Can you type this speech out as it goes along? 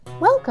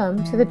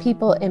Welcome to the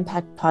People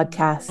Impact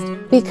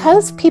Podcast,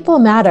 because people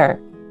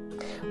matter.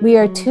 We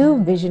are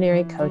two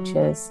visionary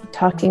coaches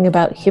talking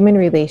about human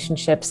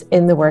relationships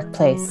in the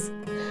workplace.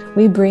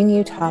 We bring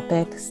you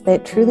topics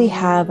that truly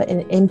have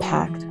an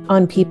impact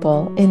on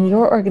people in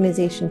your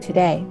organization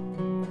today.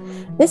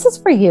 This is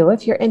for you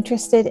if you're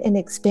interested in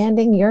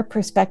expanding your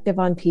perspective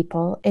on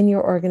people in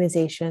your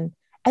organization,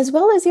 as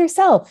well as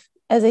yourself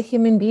as a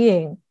human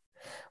being.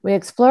 We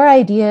explore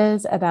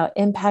ideas about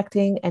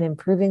impacting and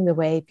improving the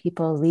way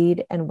people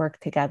lead and work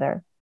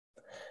together.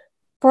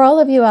 For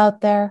all of you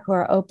out there who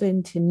are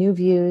open to new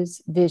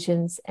views,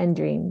 visions, and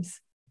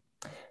dreams.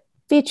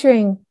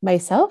 Featuring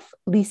myself,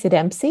 Lisa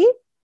Dempsey,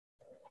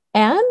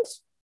 and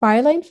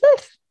Marjolein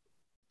Vlucht.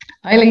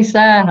 Hi,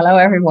 Lisa. Hello,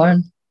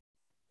 everyone.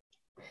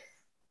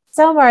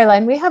 So,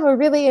 Marjolein, we have a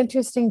really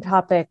interesting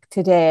topic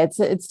today.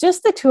 It's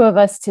just the two of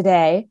us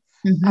today.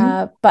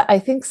 But I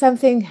think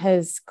something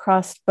has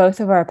crossed both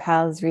of our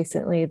paths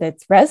recently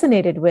that's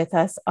resonated with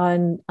us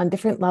on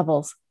different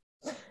levels.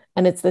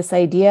 And it's this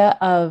idea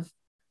of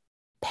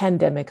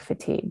pandemic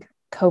fatigue,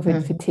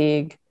 COVID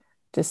fatigue,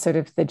 just sort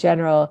of the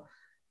general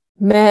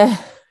meh,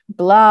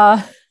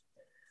 blah,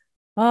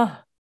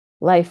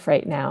 life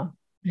right now.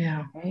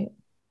 Yeah. Right?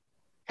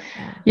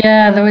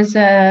 Yeah, there was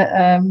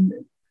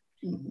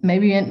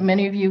maybe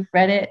many of you have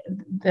read it,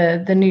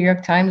 the New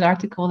York Times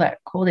article that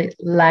called it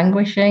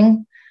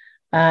languishing.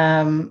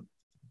 And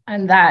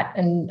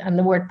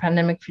the word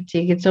pandemic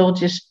fatigue, it's all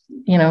just,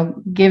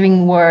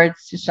 giving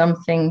words to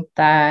something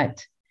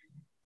that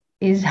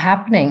is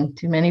happening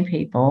to many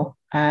people,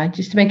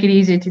 just to make it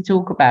easier to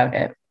talk about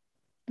it.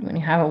 When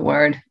you have a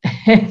word,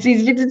 it's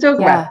easier to talk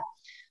about.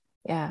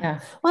 Yeah.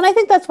 Well, and I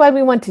think that's why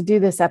we want to do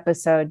this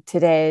episode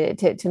today,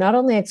 to not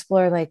only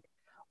explore, like,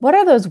 what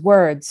are those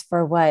words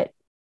for what,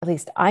 at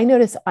least I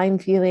notice I'm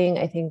feeling.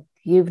 I think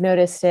you've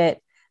noticed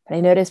it, but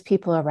I notice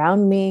people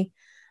around me,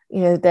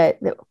 that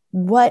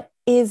what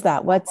is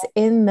that? What's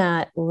in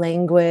that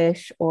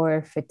languish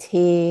or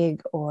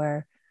fatigue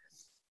or,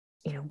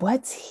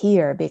 what's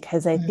here?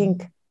 Because I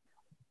think,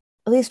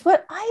 at least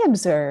what I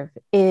observe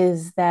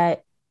is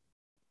that,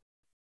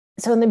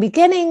 so in the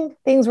beginning,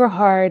 things were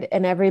hard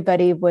and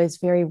everybody was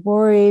very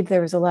worried.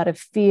 There was a lot of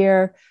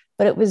fear,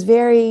 but it was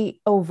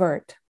very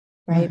overt,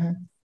 right?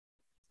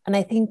 And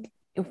I think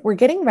if we're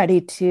getting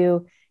ready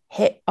to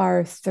hit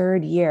our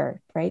third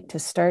year, right? To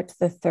start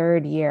the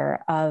third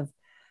year of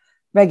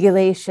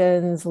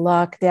regulations,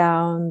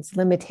 lockdowns,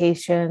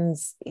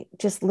 limitations,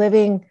 just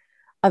living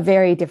a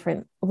very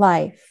different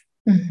life.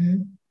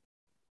 And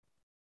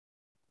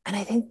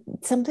I think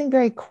something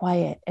very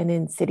quiet and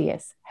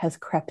insidious has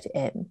crept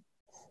in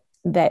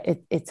that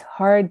it's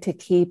hard to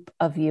keep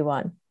a view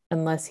on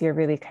unless you're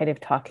really kind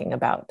of talking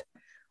about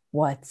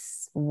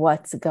what's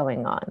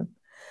going on.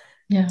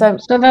 Yeah.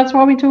 So that's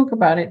why we talk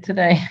about it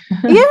today.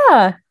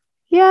 Yeah.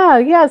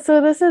 So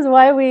this is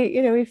why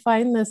we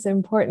find this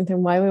important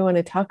and why we want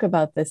to talk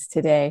about this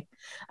today.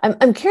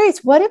 I'm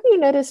curious, what have you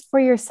noticed for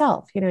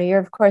yourself? You're,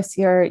 of course,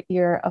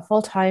 you're a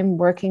full-time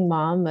working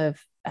mom of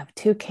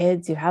two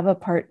kids. You have a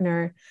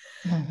partner.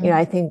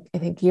 I think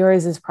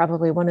yours is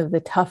probably one of the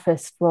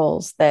toughest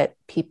roles that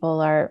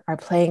people are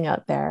playing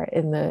out there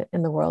in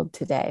the world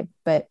today.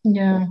 But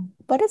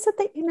what is it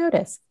that you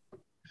notice?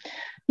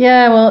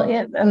 Yeah, well,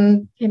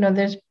 and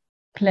there's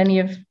plenty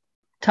of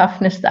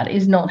toughness that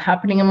is not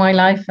happening in my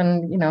life,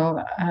 and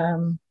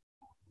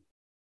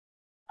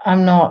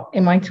I'm not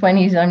in my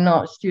 20s. I'm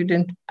not a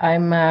student.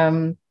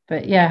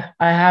 But yeah,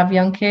 I have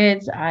young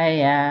kids.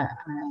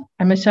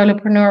 I'm a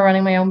solopreneur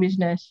running my own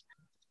business.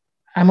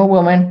 I'm a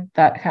woman,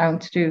 that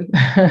counts too.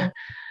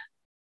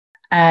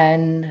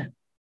 And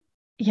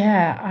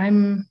yeah,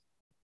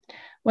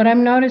 what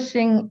I'm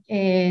noticing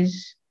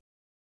is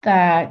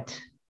that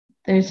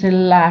there's a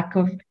lack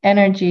of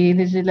energy,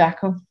 there's a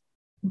lack of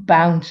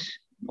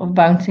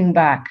bouncing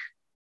back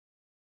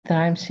that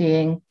I'm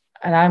seeing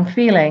and I'm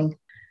feeling.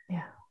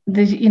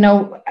 There's,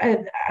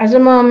 as a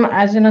mom,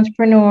 as an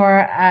entrepreneur,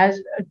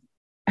 as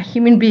a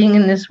human being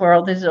in this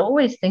world, there's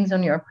always things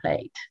on your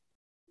plate.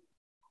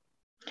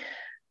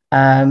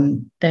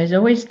 There's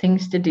always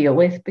things to deal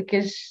with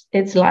because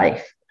it's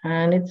life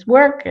and it's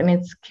work and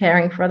it's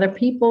caring for other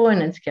people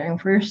and it's caring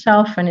for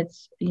yourself and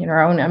it's your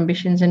own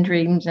ambitions and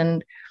dreams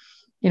and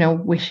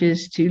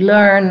wishes to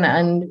learn,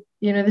 and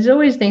there's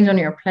always things on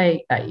your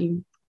plate that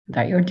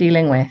you're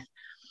dealing with.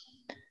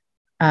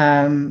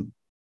 And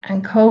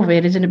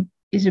COVID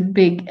is a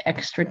big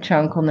extra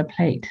chunk on the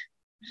plate,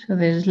 so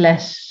there's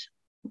less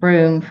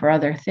room for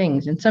other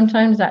things, and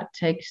sometimes that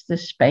takes the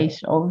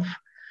space of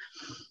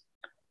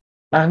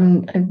I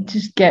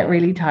just get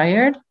really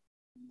tired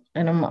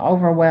and I'm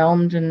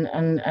overwhelmed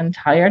and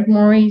tired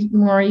more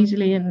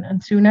easily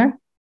and sooner.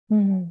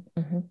 And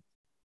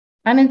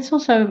it's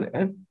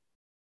also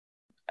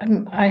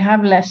I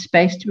have less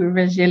space to be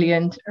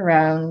resilient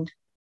around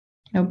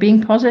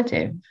being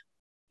positive,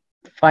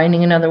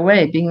 finding another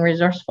way, being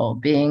resourceful,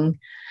 being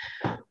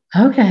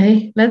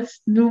okay,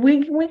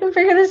 we can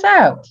figure this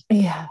out.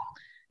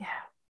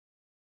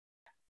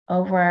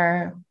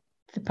 Over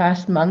the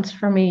past months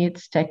for me,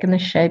 it's taken the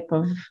shape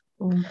of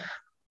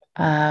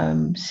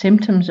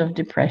symptoms of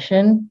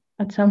depression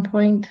at some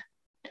point,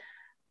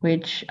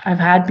 which I've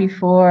had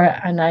before,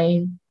 and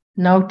I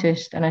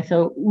noticed, and I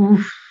thought,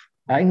 oof,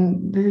 I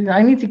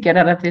need to get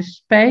out of this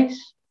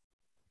space.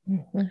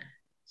 Mm-hmm.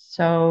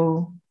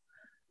 So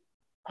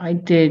I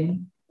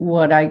did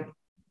what I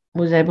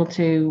was able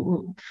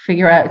to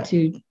figure out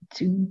to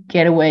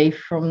get away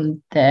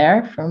from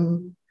there,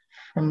 from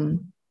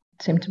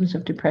symptoms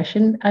of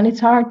depression. And it's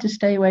hard to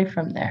stay away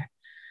from there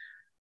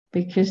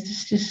because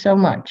there's just so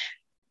much.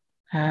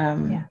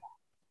 I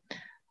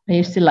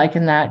used to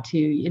liken that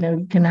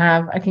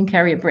to, I can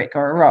carry a brick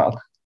or a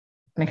rock,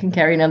 and I can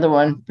carry another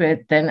one, but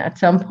then at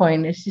some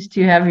point it's just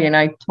too heavy and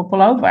I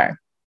topple over.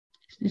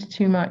 It's just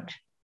too much.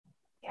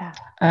 Yeah.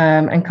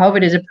 And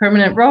COVID is a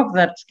permanent rock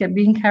that's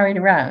being carried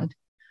around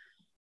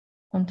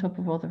on top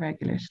of all the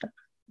regular stuff.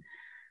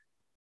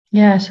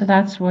 Yeah, so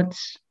that's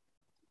what's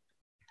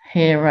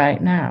here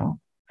right now.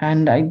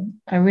 And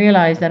I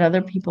realize that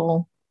other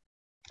people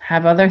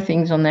have other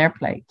things on their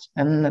plates,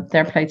 and that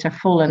their plates are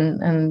full,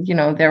 and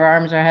their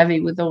arms are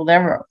heavy with all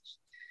their rocks.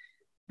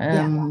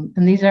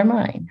 And these are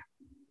mine.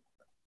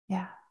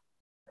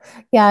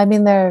 Yeah, I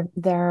mean,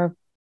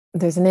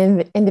 there's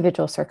an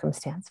individual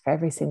circumstance for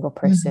every single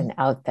person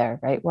out there,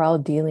 right? We're all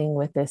dealing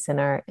with this in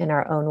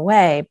our own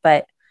way,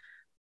 but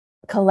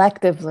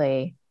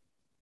collectively,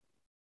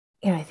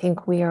 I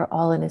think we are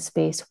all in a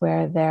space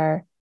where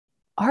there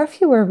are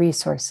fewer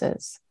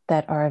resources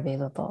that are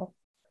available.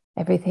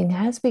 Everything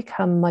has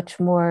become much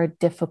more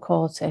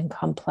difficult and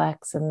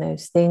complex, and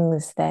there's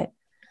things that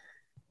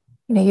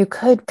you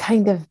could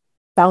kind of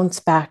bounce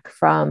back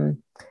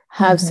from,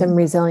 have some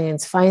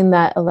resilience, find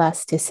that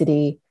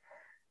elasticity.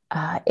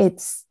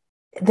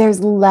 There's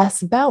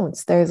less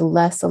bounce, there's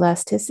less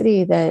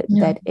elasticity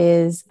that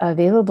is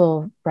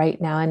available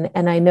right now,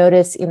 and I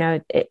notice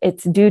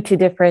it's due to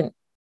different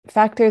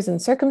factors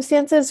and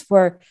circumstances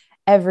for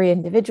every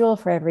individual,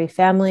 for every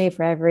family,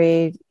 for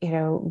every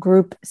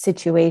group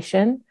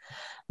situation,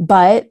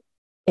 but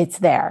it's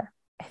there,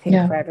 I think,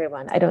 for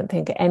everyone. I don't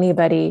think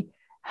anybody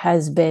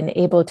has been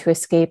able to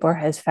escape or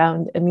has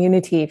found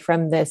immunity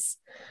from this,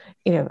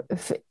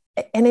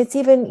 and it's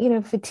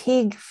even,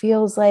 fatigue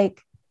feels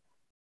like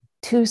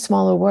too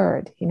small a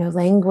word,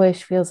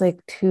 languish feels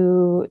like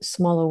too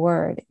small a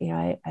word.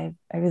 I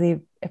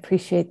really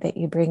appreciate that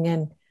you bring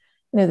in,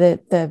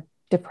 the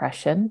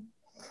depression.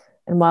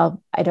 And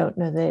while I don't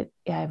know that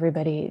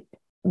everybody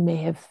may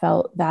have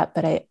felt that,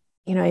 but I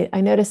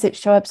notice it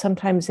show up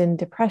sometimes in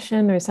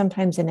depression, or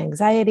sometimes in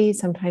anxiety,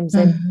 sometimes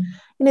in,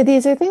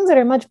 these are things that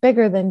are much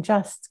bigger than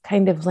just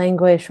kind of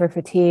languish or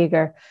fatigue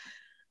or,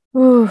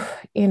 True.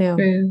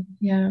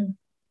 Yeah.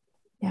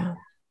 And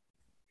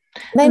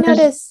I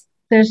notice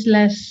there's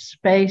less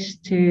space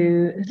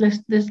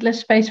there's less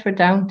space for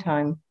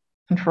downtime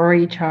and for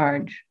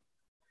recharge,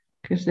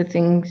 because the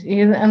things,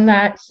 and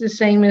that's the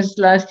same as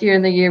last year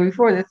and the year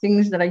before, the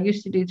things that I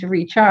used to do to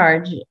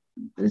recharge,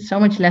 so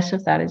much less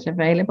of that is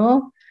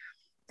available.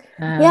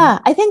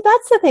 I think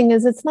that's the thing,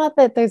 is it's not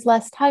that there's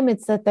less time,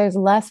 it's that there's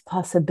less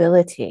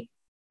possibility.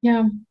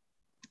 Yeah.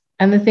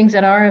 And the things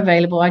that are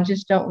available, I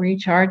just don't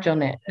recharge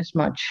on it as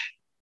much.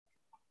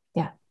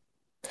 Yeah.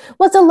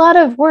 Well, it's a lot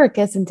of work,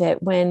 isn't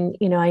it? When,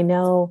 I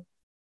know,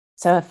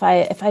 so if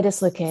I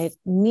just look at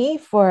me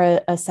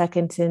for a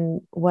second, and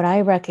what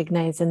I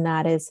recognize in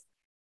that is,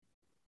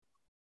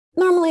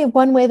 normally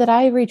one way that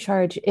I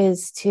recharge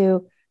is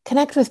to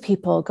connect with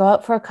people, go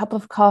out for a cup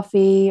of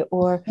coffee,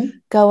 or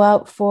go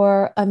out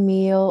for a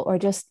meal, or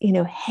just,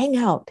 hang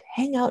out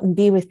and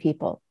be with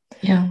people.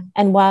 Yeah.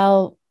 And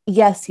while,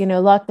 yes,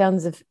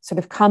 lockdowns have sort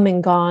of come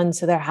and gone,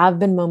 so there have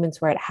been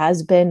moments where it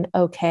has been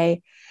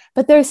okay,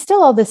 but there's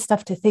still all this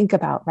stuff to think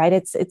about, right?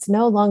 It's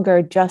no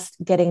longer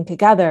just getting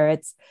together.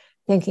 It's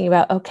thinking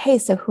about, okay,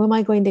 so who am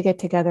I going to get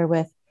together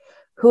with?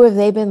 Who have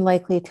they been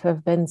likely to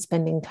have been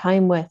spending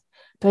time with?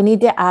 Do I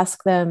need to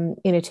ask them,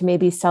 to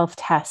maybe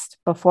self-test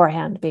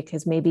beforehand,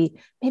 because maybe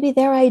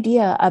their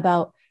idea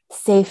about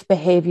safe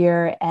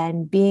behavior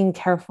and being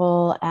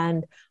careful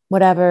and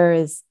whatever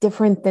is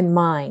different than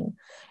mine.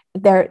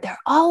 There are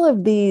all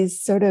of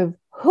these sort of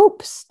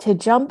hoops to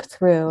jump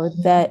through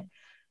that.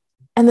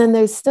 And then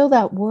there's still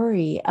that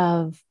worry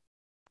of,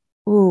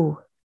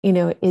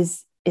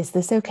 is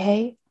this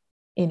okay?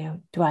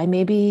 Am I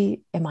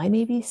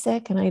maybe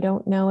sick and I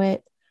don't know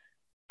it?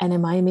 And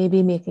am I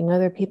maybe making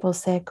other people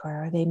sick,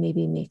 or are they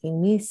maybe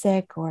making me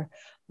sick? Or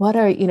what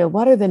are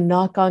the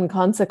knock-on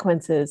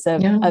consequences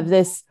of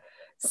this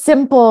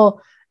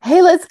simple,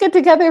 hey, let's get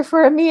together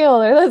for a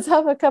meal, or let's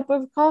have a cup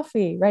of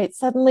coffee, right?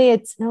 Suddenly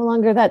it's no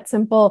longer that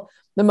simple.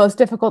 The most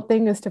difficult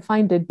thing is to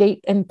find a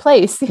date and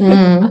place.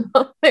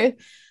 All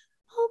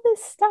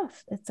this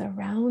stuff that's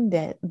around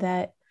it,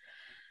 that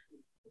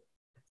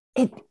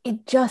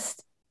it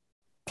just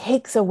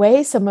takes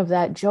away some of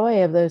that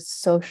joy of those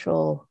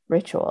social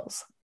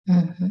rituals.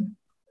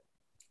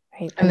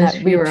 Right? And there's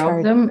fewer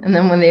of them. And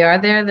then when they are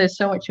there, there's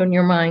so much on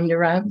your mind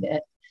around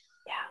it.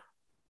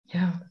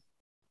 Yeah.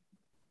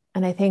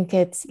 And I think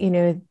it's,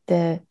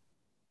 the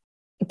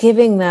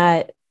giving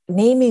that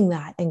naming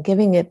that and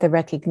giving it the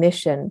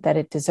recognition that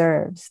it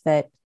deserves.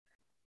 That,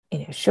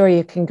 sure,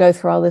 you can go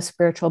through all the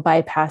spiritual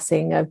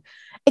bypassing of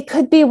it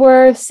could be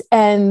worse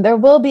and there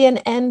will be an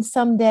end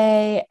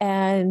someday,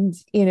 and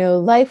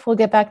life will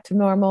get back to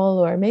normal,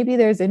 or maybe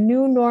there's a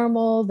new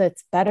normal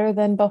that's better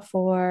than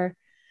before.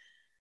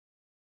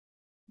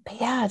 But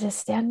yeah, just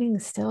standing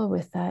still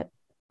with that.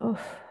 Oh,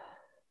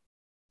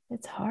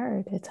 it's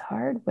hard. It's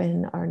hard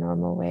when our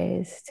normal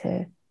ways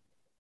to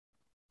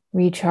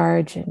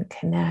recharge and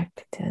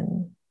connect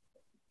and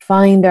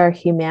find our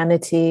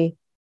humanity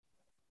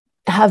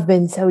have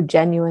been so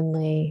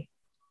genuinely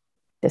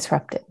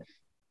disrupted.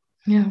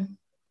 Yeah.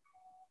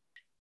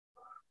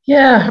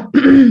 Yeah.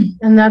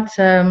 And that's,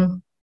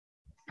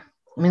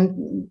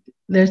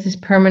 there's this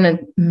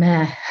permanent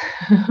meh.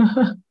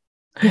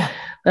 Yeah.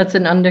 That's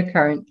an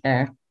undercurrent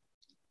there.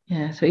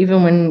 Yeah. So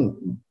even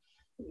when,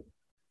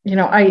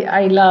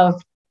 I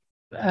love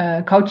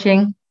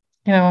coaching,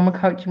 I'm a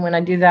coach. And when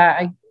I do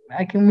that,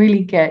 I can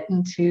really get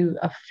into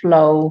a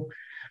flow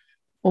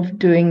of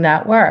doing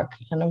that work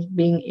and of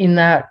being in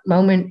that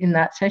moment, in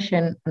that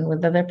session and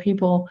with other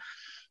people.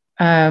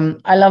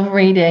 I love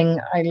reading.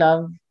 I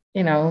love,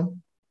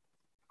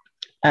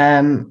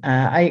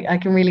 I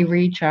can really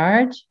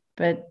recharge,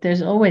 but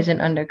there's always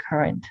an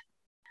undercurrent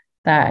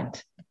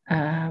that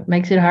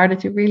makes it harder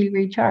to really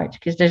recharge,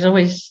 because there's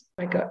always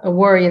like a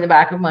worry in the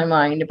back of my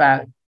mind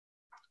about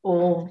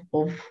all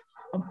of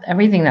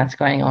everything that's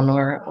going on,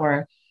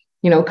 or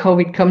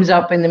COVID comes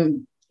up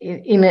in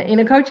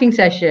a coaching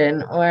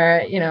session,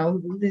 or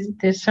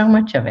there's so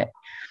much of it.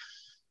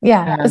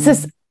 Yeah, it's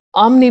this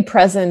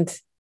omnipresent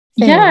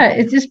thing. Yeah,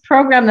 it's this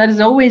program that is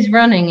always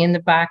running in the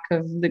back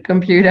of the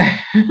computer.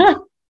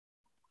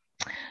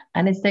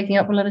 And it's taking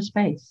up a lot of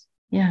space.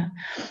 Yeah.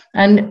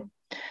 And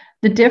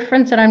the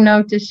difference that I'm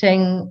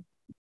noticing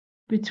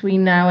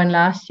between now and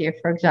last year,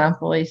 for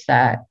example, is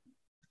that,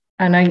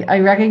 and I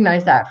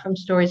recognize that from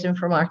stories and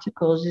from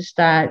articles, is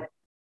that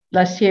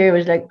last year it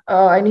was like,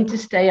 oh, I need to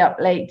stay up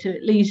late to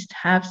at least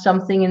have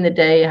something in the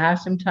day, have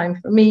some time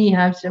for me,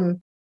 have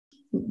some,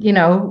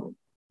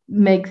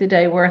 make the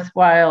day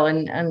worthwhile,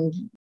 and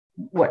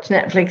watch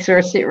Netflix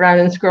or sit around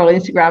and scroll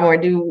Instagram or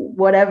do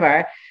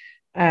whatever.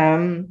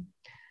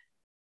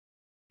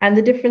 And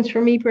the difference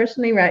for me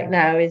personally right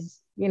now is,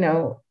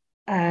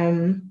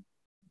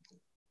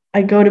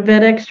 I go to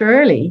bed extra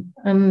early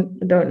and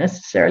don't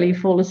necessarily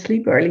fall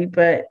asleep early,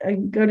 but I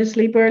go to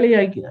sleep early.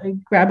 I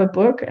grab a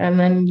book, and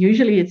then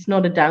usually it's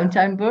not a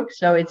downtime book.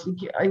 So it's,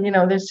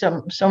 there's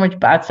so much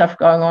bad stuff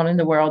going on in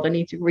the world. I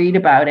need to read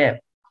about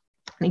it.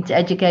 I need to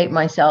educate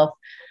myself.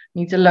 I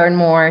need to learn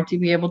more to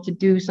be able to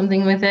do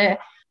something with it.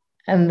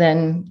 And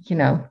then,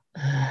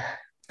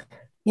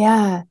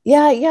 Yeah.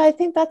 I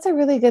think that's a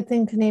really good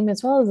thing to name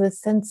as well, is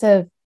this sense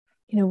of,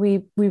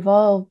 we've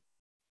all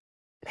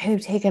kind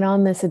of taken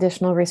on this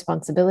additional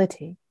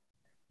responsibility,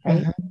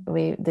 right?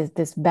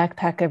 This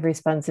backpack of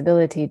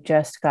responsibility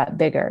just got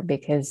bigger,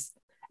 because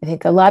I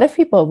think a lot of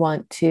people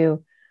want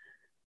to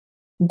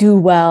do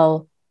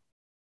well,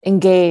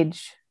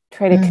 engage,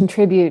 try to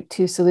contribute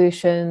to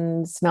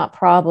solutions, not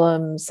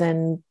problems.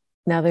 And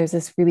now there's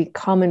this really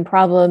common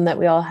problem that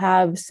we all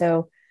have.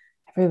 So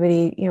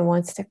everybody,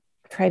 wants to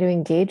try to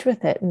engage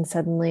with it, and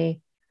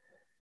suddenly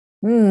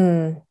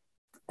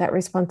that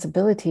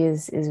responsibility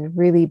is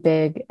really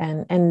big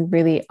and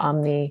really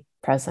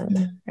omnipresent,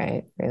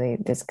 right? Really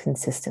just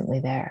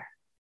consistently there.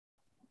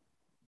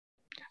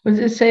 Would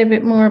you say a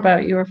bit more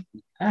about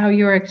how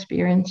you're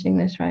experiencing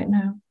this right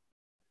now?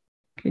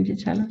 Could you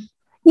tell us?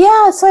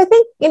 Yeah, so I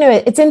think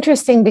it's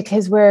interesting,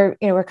 because we're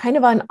kind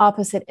of on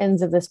opposite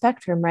ends of the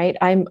spectrum, right?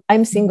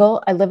 I'm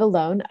single, I live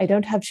alone, I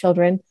don't have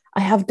children, I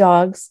have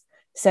dogs.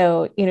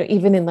 So,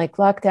 even in like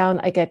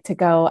lockdown, I get to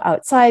go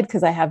outside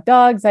because I have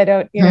dogs. I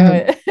don't,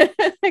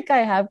 like I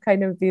have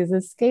kind of these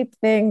escape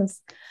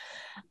things.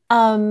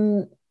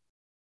 And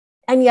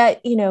yet,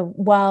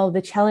 while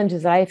the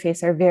challenges I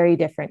face are very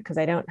different, because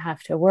I don't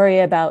have to worry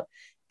about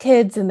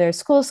kids and their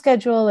school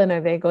schedule, and are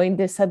they going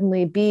to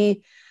suddenly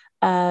need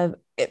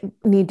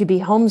to be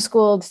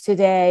homeschooled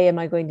today? Am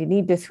I going to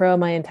need to throw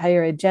my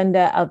entire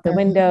agenda out the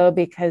window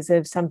because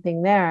of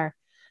something there?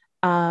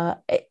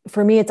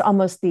 For me, it's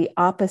almost the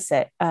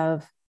opposite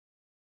of,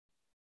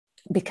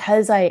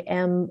 because I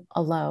am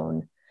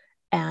alone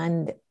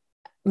and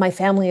my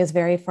family is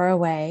very far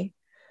away,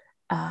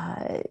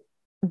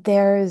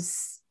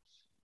 there's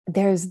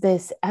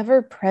this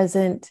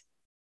ever-present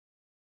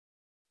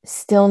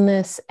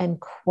stillness and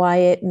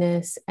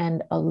quietness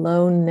and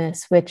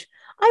aloneness, which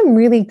I'm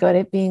really good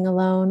at being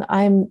alone.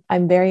 I'm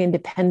very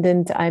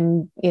independent.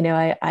 I'm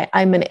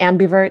an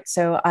ambivert.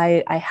 So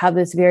I have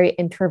this very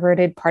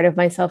introverted part of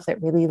myself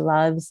that really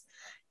loves,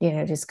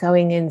 just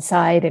going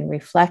inside and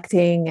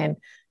reflecting and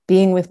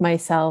being with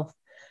myself.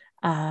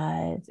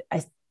 I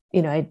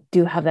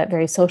do have that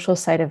very social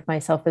side of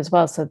myself as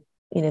well. So,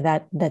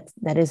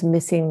 that is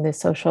missing the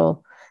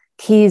social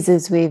keys,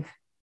 as we've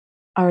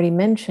already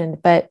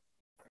mentioned. But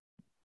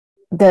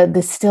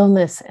the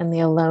stillness and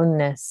the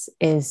aloneness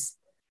is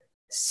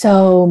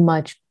so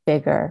much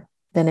bigger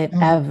than it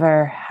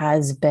ever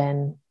has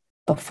been.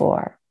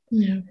 before.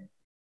 Yeah.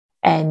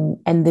 And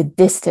the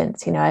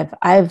distance,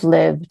 I've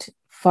lived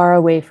far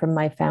away from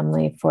my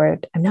family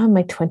I'm now in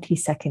my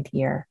 22nd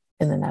year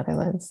in the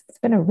Netherlands. It's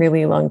been a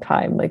really long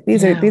time. Like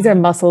these are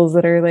muscles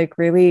that are like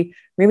really,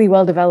 really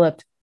well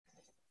developed.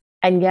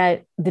 And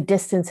yet the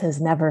distance has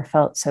never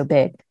felt so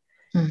big.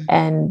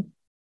 And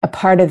a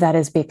part of that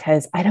is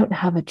because I don't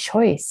have a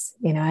choice.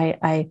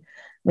 I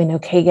mean,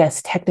 okay,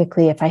 yes,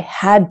 technically, if I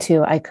had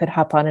to, I could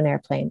hop on an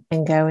airplane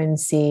and go and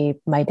see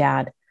my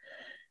dad.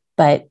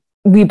 But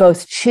we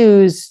both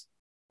choose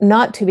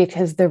not to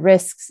because the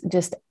risks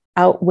just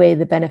outweigh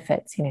the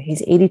benefits.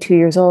 He's 82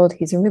 years old.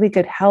 He's in really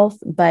good health,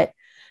 but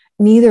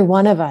neither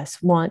one of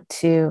us want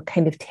to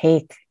kind of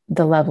take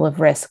the level of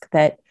risk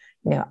that,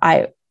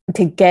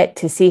 to get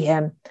to see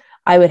him,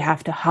 I would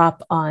have to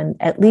hop on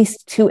at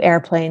least 2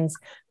 airplanes,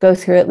 go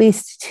through at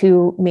least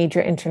 2 major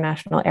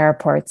international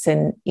airports.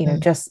 And,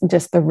 just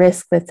the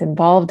risk that's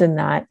involved in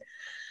that,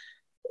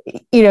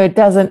 it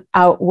doesn't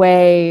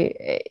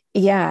outweigh,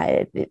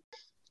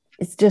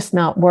 it's just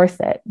not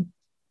worth it.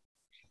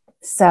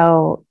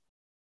 So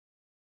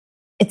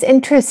it's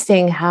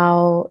interesting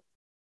how,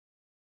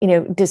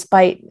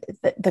 despite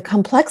the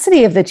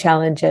complexity of the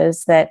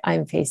challenges that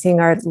I'm facing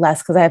are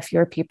less because I have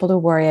fewer people to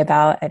worry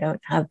about. I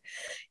don't have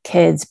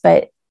kids,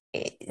 but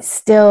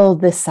still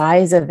the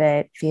size of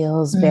it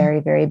feels very,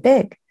 very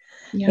big,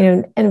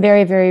 and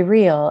very, very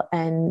real.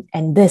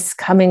 And this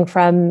coming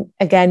from,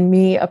 again,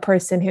 me, a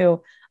person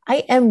who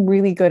I am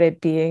really good at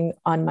being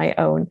on my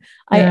own.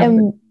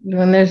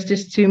 When there's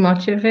just too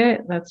much of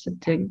it,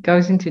 it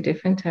goes into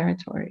different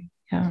territory.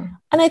 Yeah.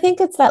 And I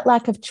think it's that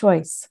lack of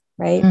choice,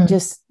 right?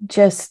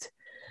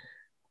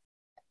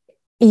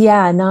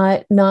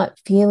 Not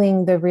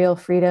feeling the real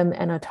freedom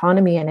and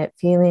autonomy in it,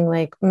 feeling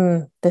like,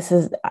 this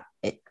is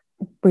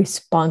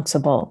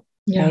responsible,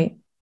 right?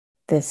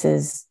 This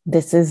is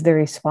the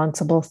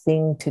responsible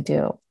thing to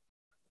do.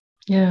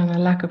 Yeah, and a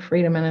lack of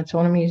freedom and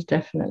autonomy is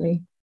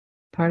definitely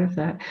part of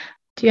that.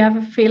 Do you have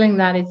a feeling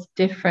that it's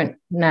different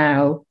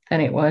now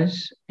than it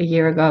was a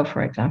year ago,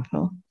 for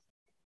example?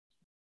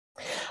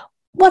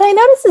 What I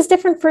notice is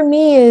different for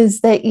me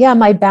is that,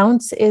 my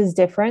bounce is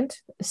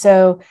different.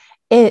 So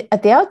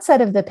at the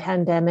outset of the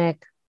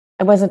pandemic,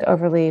 I wasn't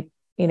overly,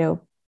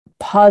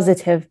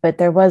 positive, but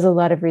there was a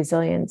lot of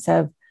resilience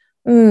of,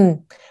 there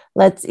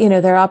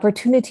are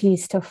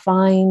opportunities to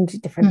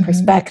find different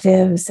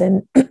perspectives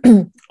and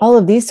all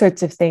of these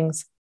sorts of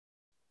things.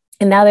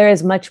 And now there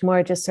is much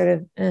more just sort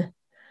of,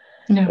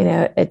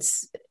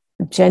 it's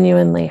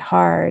genuinely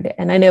hard.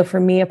 And I know for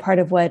me, a part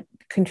of what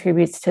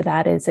contributes to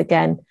that is,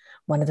 again,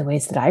 one of the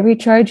ways that I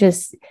recharge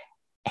is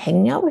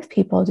hanging out with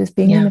people, just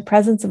being in the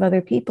presence of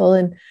other people.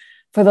 And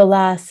for the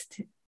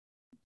last,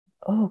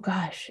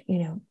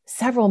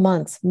 several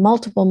months,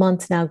 multiple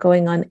months now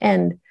going on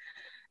end,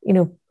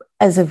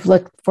 as I've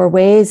looked for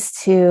ways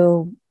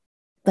to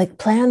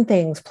plan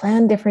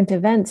different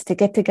events to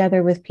get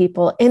together with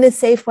people in a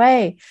safe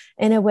way,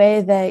 in a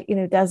way that,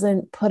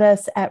 doesn't put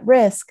us at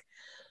risk.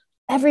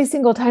 Every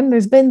single time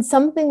there's been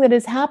something that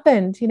has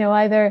happened,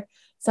 either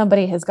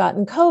somebody has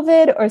gotten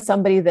COVID or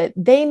somebody that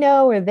they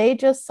know or they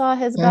just saw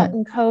has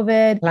gotten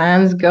COVID.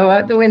 Plans go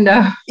out the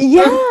window.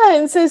 Yeah.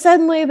 And so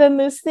suddenly then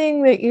this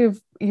thing that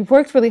you've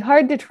worked really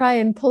hard to try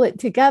and pull it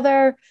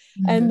together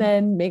and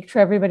then make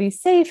sure everybody's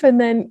safe. And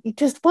then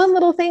just one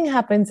little thing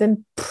happens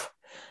and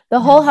the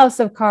whole house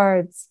of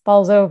cards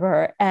falls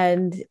over.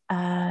 And,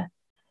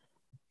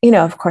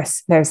 of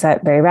course, there's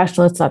that very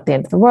rational, it's not the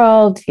end of the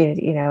world.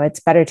 It's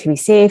better to be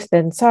safe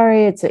than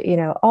sorry. It's,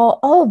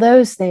 all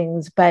those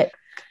things. But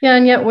yeah,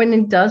 and yet when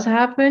it does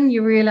happen,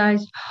 you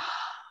realize,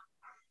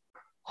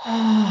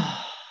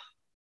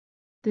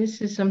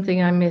 this is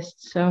something I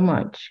missed so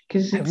much,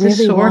 because it's really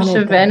a source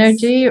of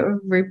energy,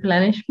 of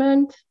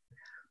replenishment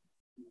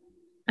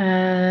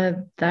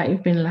that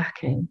you've been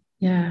lacking.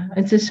 Yeah,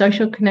 it's a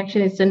social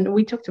connection. And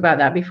we talked about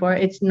that before.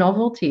 It's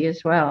novelty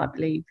as well, I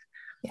believe.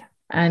 Yeah,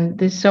 and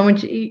there's so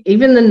much.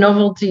 Even the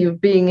novelty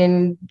of being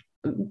in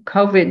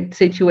COVID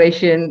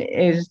situation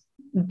is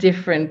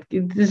different.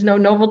 There's no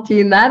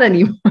novelty in that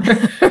anymore.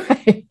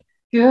 Right.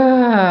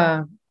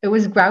 Yeah, it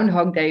was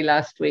Groundhog Day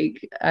last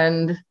week,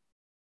 and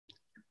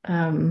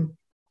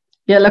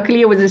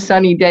luckily it was a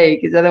sunny day,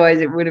 because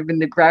otherwise it would have been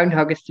the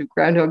groundhoggest of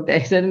Groundhog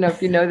Days. I don't know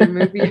if you know the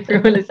movie. If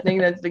you're listening,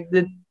 that's like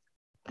the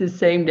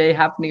same day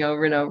happening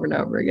over and over and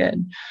over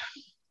again.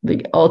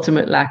 The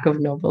ultimate lack of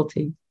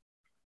novelty.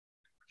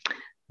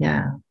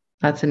 Yeah,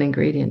 that's an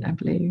ingredient, I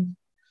believe.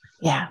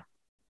 Yeah,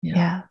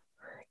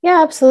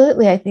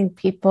 absolutely. I think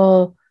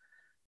people,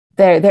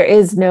 there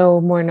is no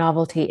more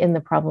novelty in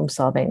the problem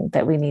solving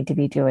that we need to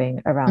be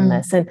doing around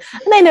this. And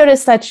I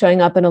noticed that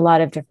showing up in a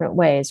lot of different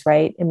ways,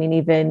 right? I mean,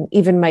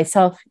 even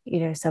myself,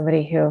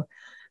 somebody who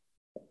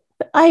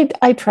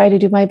I try to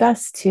do my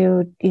best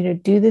to,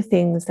 do the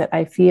things that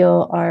I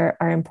feel are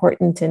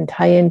important and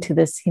tie into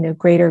this,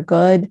 greater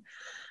good.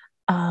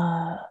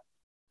 And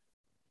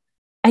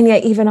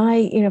yet even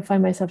I,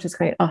 find myself just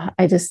going,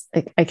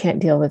 I can't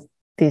deal with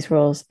these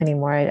rules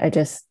anymore. I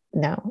just,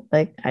 no,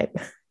 I'm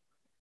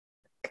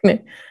gonna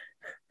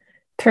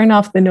turn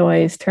off the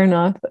noise, turn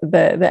off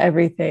the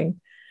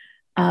everything.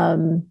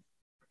 And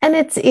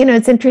it's,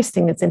 it's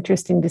interesting. It's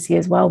interesting to see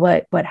as well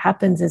what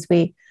happens as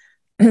we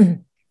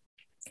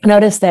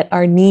notice that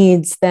our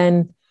needs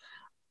then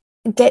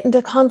get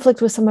into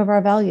conflict with some of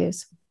our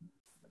values,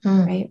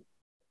 right?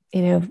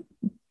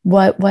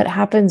 What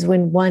happens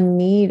when one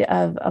need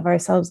of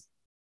ourselves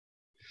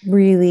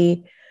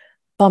really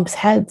bumps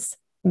heads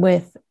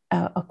with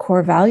a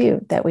core value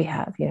that we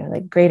have,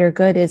 like greater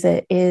good is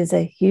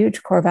a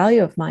huge core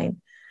value of mine.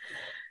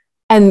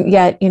 And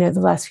yet, the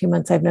last few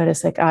months I've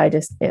noticed I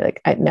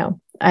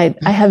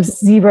have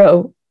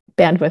zero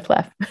bandwidth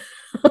left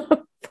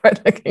for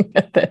looking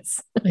at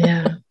this.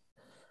 Yeah.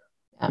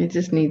 You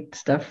just need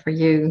stuff for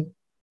you.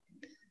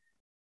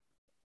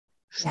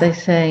 Stay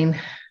sane.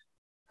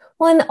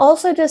 Well, and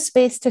also just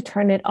space to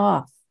turn it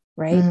off,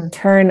 right?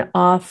 Turn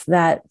off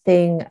that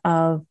thing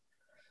of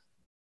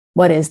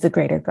what is the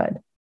greater good,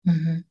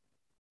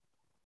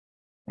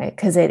 right?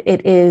 Because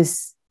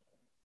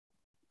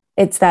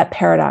it's that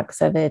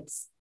paradox of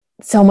it's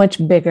so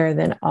much bigger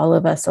than all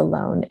of us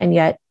alone. And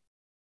yet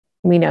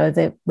we know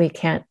that we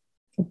can't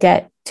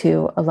get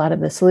to a lot of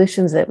the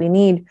solutions that we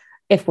need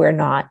if we're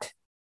not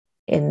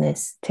in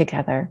this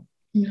together.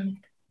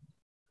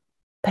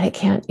 But it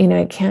can't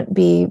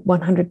be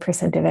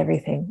 100% of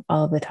everything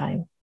all the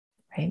time,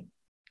 right?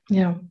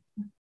 Yeah.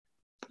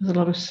 There's a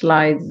lot of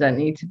slides that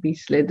need to be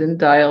slid and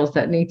dials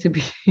that need to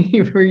be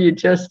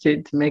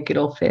readjusted to make it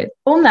all fit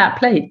on that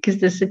plate, because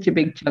there's such a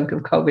big chunk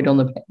of COVID on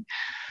the plate.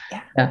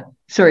 Yeah.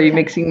 Sorry,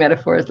 mixing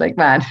metaphors like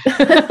mad.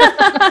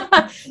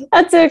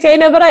 That's okay.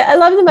 No, but I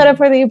love the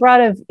metaphor that you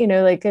brought of,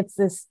 like it's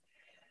this,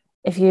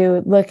 if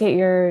you look at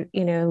your,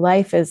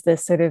 life as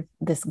this sort of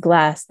this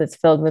glass that's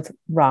filled with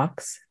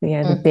rocks,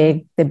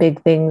 the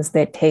big things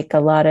that take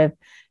a lot of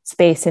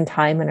space and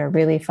time and are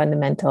really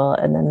fundamental.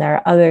 And then there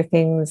are other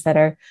things that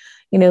are,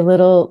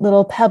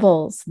 little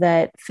pebbles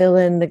that fill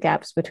in the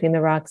gaps between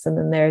the rocks. And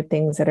then there are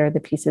things that are the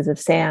pieces of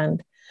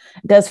sand.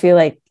 It does feel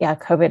like,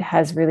 COVID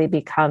has really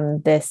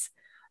become this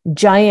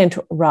giant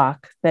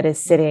rock that is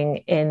sitting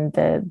in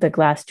the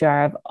glass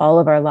jar of all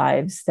of our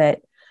lives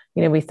that,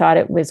 we thought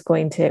it was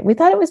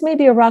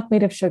maybe a rock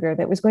made of sugar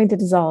that was going to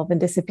dissolve and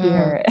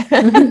disappear at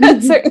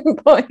a certain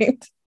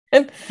point.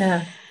 And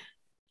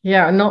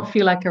not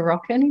feel like a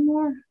rock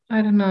anymore.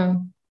 I don't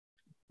know.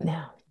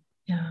 No.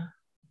 Yeah.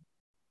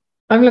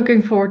 I'm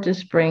looking forward to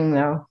spring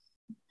though.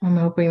 I'm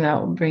hoping that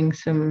will bring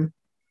some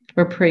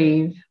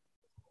reprieve.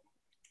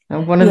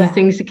 And one of the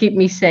things to keep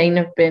me sane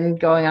have been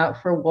going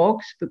out for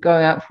walks, but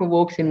going out for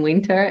walks in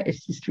winter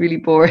is just really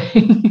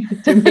boring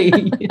to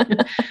me.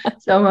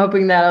 So I'm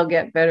hoping that'll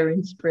get better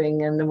in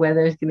spring and the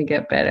weather is going to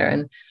get better.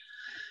 And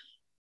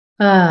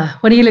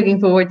what are you looking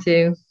forward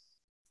to?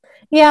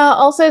 Yeah,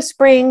 also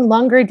spring,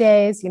 longer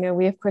days.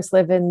 We of course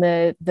live in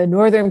the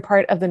northern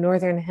part of the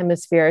northern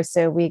hemisphere,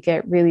 so we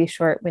get really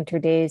short winter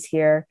days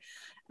here.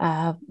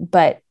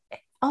 But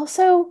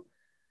also,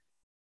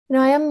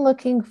 I am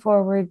looking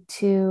forward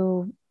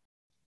to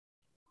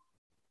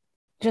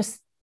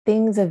just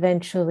things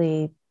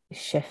eventually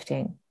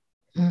shifting,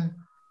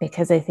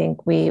 because I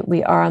think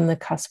we are on the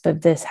cusp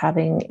of this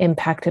having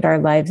impacted our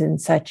lives in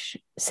such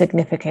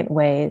significant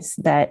ways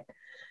that,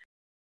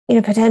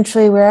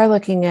 potentially we are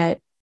looking at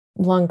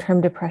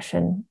long-term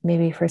depression,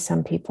 maybe for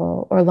some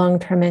people, or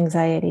long-term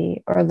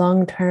anxiety, or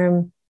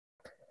long-term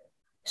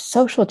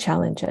social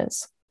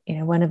challenges.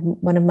 One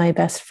of my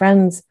best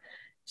friends,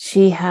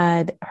 she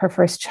had her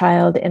first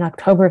child in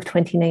October of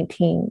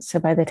 2019. So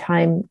by the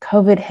time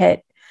COVID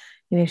hit,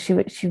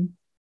 she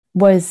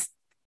was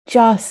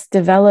just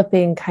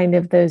developing kind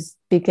of those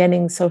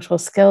beginning social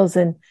skills,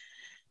 and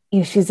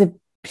she's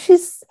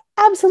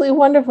absolutely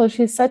wonderful.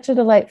 She's such a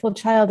delightful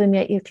child, and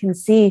yet you can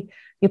see.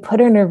 You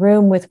put her in a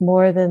room with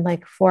more than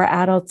like 4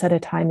 adults at a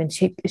time, and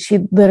she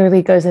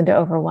literally goes into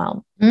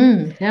overwhelm.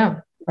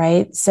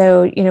 Right.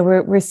 So,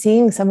 we're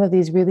seeing some of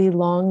these really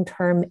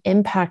long-term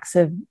impacts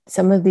of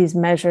some of these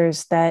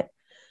measures that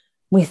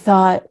we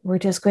thought were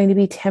just going to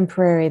be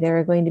temporary. They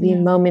were going to be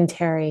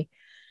momentary.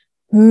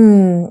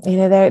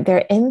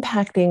 They're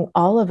impacting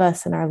all of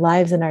us in our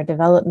lives and our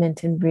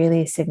development in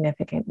really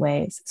significant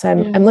ways. So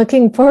I'm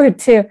looking forward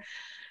to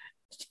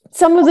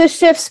some of the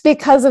shifts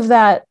because of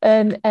that,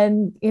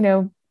 and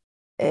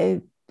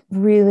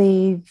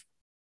really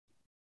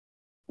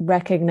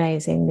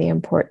recognizing the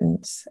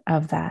importance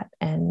of that,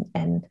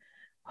 and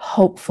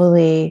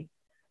hopefully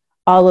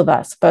all of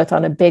us, both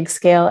on a big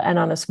scale and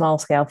on a small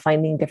scale,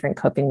 finding different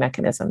coping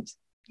mechanisms.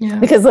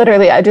 Because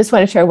literally, I just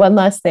want to share one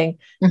last thing.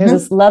 There's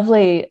this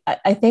lovely,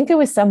 I think it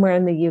was somewhere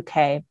in the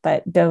UK,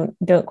 but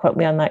don't quote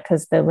me on that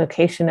because the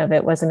location of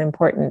it wasn't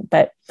important.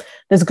 But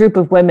this group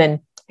of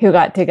women who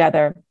got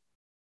together,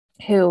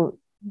 who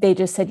they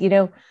just said,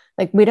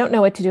 we don't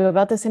know what to do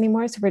about this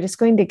anymore. So we're just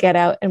going to get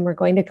out, and we're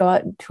going to go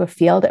out into a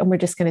field, and we're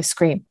just going to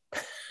scream.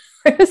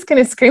 We're just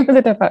going to scream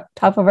at the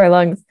top of our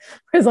lungs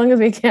for as long as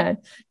we can,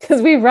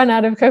 because we've run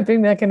out of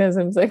coping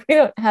mechanisms. Like, we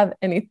don't have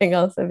anything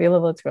else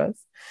available to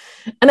us.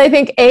 And I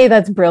think,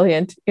 that's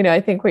brilliant. I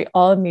think we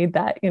all need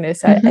that,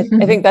 so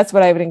I think that's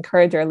what I would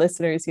encourage our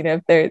listeners,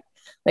 if they're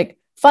Like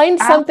find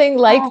something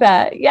like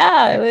that.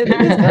 Yeah.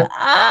 Just go,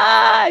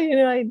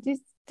 I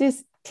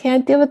just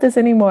can't deal with this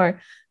anymore.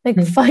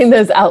 Like find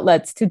those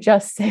outlets to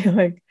just say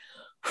like,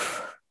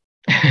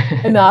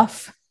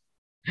 enough.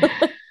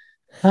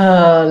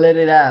 Oh, let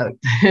it out.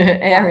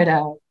 Air it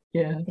out.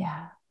 Yeah.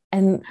 Yeah.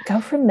 And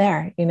go from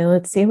there.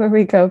 Let's see where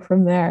we go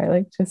from there.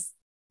 Like just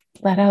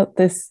let out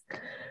this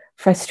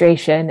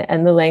frustration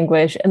and the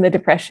languish and the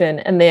depression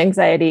and the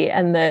anxiety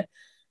and the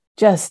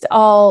just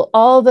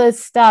all the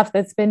stuff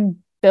that's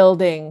been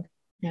building.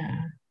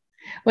 Yeah.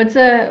 What's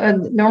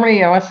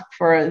normally I ask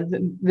for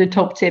the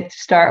top tip to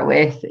start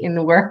with in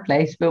the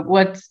workplace, but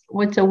what's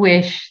a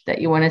wish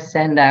that you want to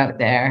send out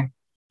there?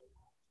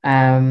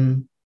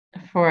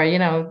 For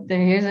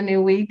here's a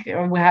new week,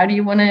 or how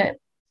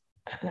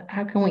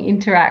can we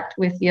interact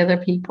with the other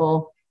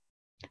people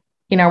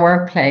in our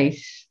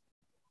workplace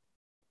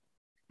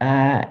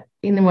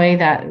in a way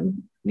that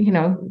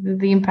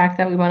the impact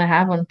that we want to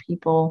have on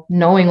people,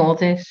 knowing all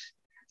this,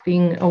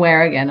 being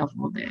aware again of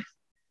all this.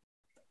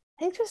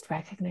 I think just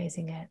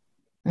recognizing it,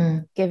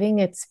 giving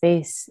it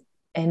space,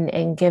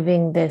 and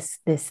giving this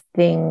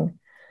thing,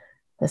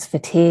 this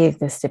fatigue,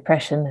 this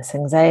depression, this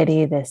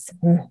anxiety, this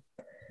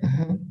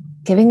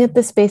giving it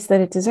the space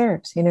that it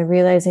deserves.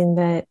 Realizing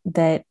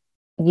that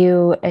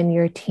you and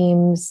your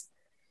teams,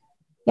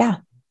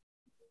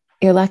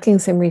 you're lacking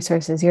some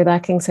resources, you're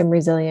lacking some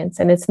resilience,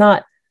 and it's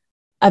not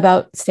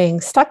about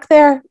staying stuck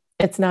there.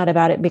 It's not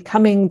about it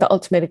becoming the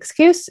ultimate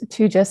excuse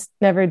to just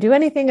never do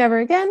anything ever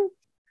again.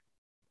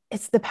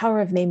 It's the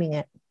power of naming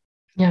it.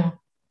 Yeah,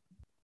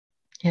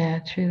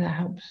 true. That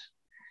helps.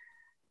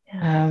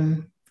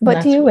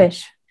 What do you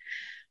wish?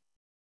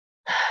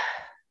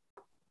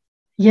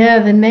 Yeah,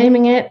 the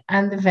naming it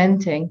and the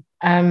venting.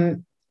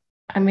 I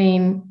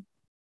mean,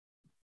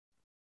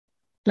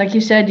 like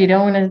you said, you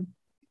don't want to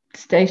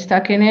stay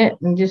stuck in it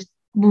and just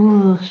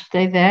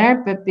stay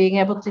there, but being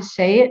able to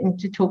say it and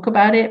to talk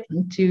about it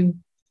and to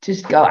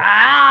just go,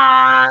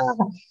 and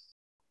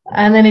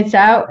then it's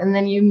out, and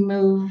then you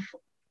move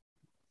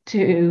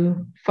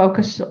to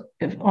focus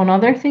on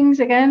other things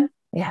again.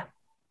 Yeah.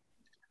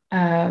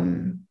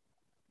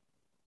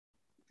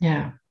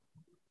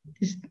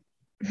 Just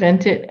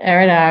vent it,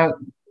 air it out,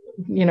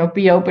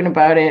 be open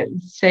about it,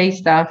 say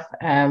stuff,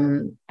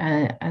 and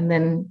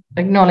then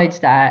acknowledge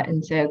that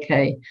and say,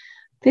 okay,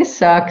 this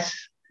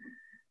sucks.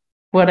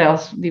 What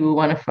else do we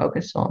want to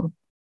focus on?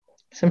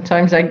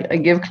 Sometimes I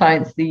give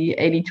clients the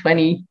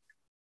 80-20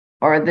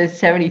 or the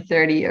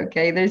 70-30.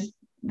 Okay,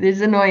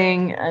 there's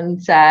annoying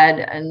and sad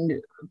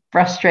and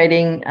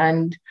frustrating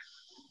and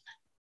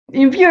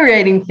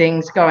infuriating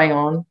things going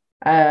on.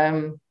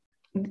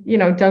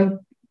 Don't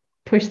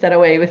push that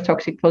away with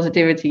toxic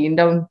positivity, and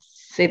don't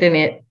sit in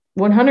it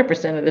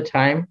 100% of the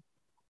time.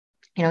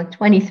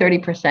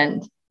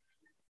 20-30%.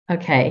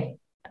 Okay,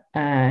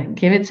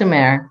 give it some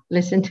air,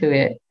 listen to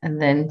it,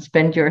 and then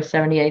spend your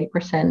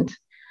 70-80%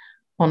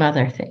 on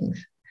other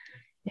things.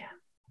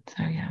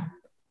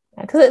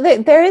 Because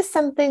there is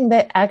something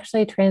that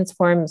actually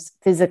transforms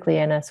physically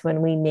in us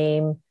when we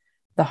name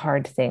the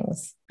hard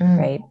things,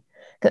 right?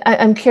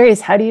 I'm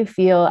curious, how do you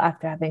feel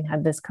after having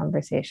had this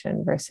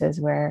conversation versus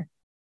where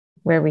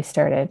we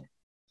started?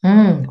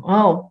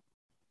 Well,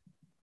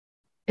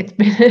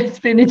 it's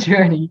been a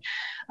journey.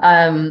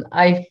 When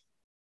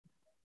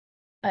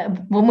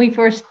we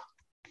first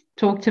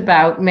talked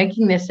about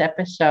making this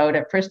episode,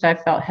 at first I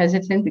felt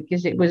hesitant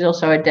because it was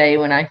also a day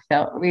when I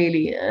felt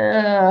really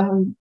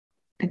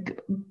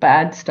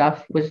bad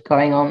stuff was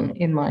going on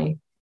in my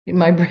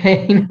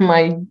brain,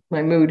 my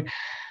mood.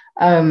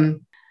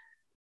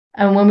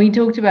 And when we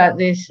talked about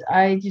this,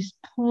 I just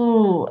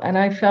and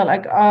I felt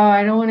like,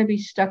 I don't want to be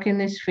stuck in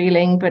this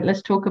feeling, but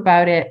let's talk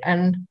about it.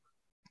 And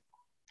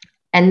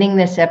ending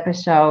this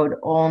episode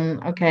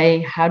on,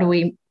 okay, how do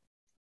we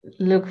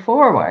look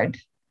forward?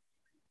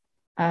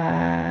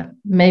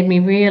 Made me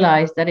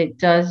realize that it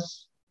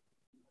does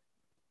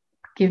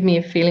give me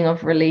a feeling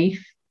of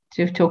relief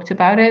to have talked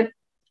about it,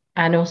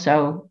 and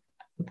also,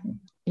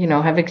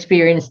 have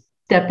experienced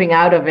stepping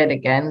out of it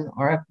again,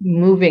 or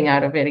moving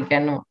out of it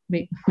again.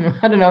 I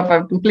don't know if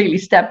I've completely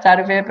stepped out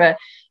of it, but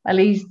at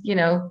least,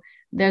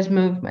 there's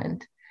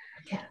movement.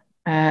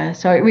 Yeah.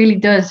 So it really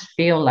does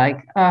feel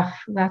like,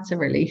 that's a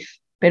relief,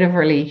 bit of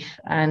relief.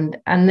 And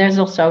there's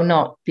also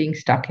not being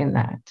stuck in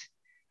that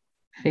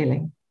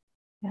feeling.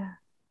 Yeah.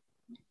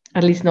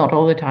 At least not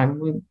all the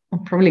time.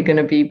 I'm probably going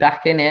to be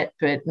back in it,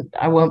 but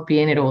I won't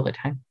be in it all the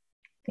time.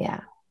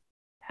 Yeah.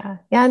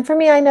 And for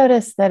me, I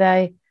noticed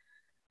that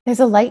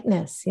there's a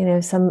lightness,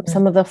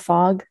 some of the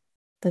fog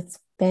that's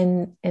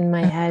been in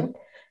my head.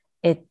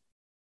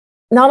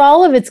 Not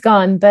all of it's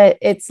gone, but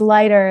it's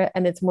lighter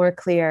and it's more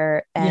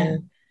clear.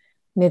 And,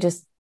 I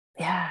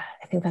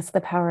think that's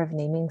the power of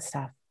naming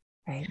stuff,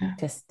 right? Yeah.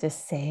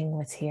 Just saying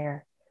what's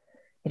here.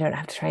 You don't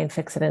have to try and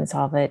fix it and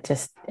solve it,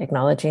 just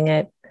acknowledging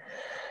it.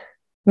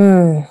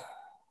 So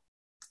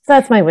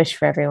that's my wish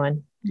for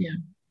everyone. Yeah.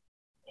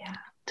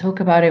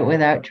 Talk about it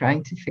without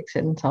trying to fix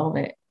it and solve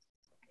it.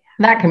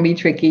 That can be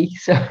tricky.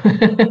 So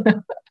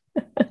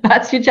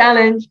that's your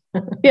challenge.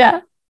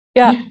 Yeah.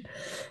 Yeah.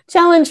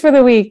 Challenge for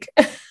the week.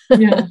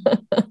 Yeah.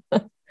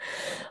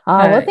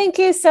 Well, thank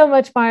you so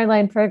much,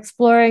 Marjolein, for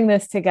exploring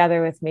this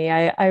together with me.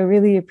 I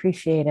really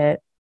appreciate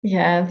it.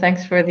 Yeah,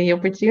 thanks for the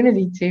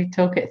opportunity to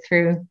talk it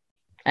through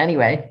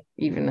anyway,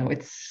 even though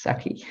it's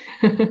sucky.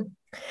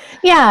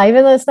 Yeah,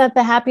 even though it's not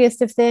the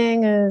happiest of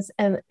things,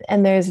 and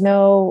there's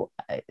no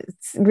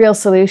real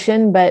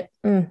solution, but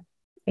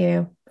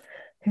there's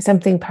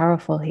something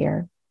powerful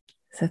here.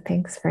 So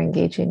thanks for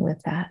engaging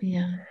with that.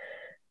 Yeah.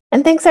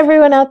 And thanks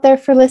everyone out there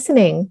for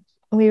listening.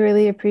 We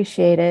really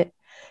appreciate it.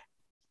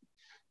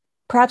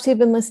 Perhaps you've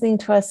been listening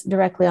to us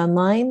directly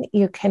online.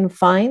 You can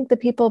find the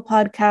People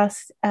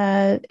Podcast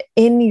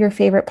in your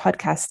favorite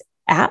podcast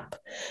app.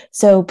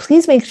 So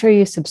please make sure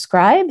you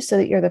subscribe so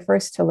that you're the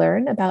first to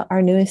learn about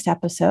our newest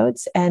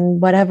episodes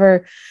and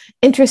whatever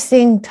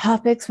interesting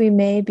topics we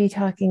may be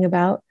talking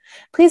about.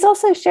 Please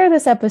also share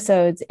this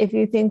episodes if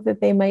you think that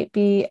they might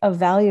be of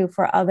value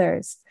for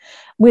others.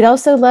 We'd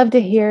also love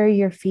to hear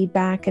your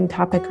feedback and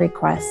topic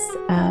requests.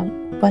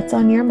 What's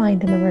on your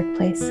mind in the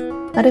workplace?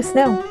 Let us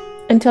know.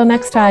 Until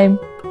next time,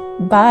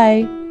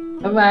 bye.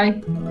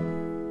 Bye-bye.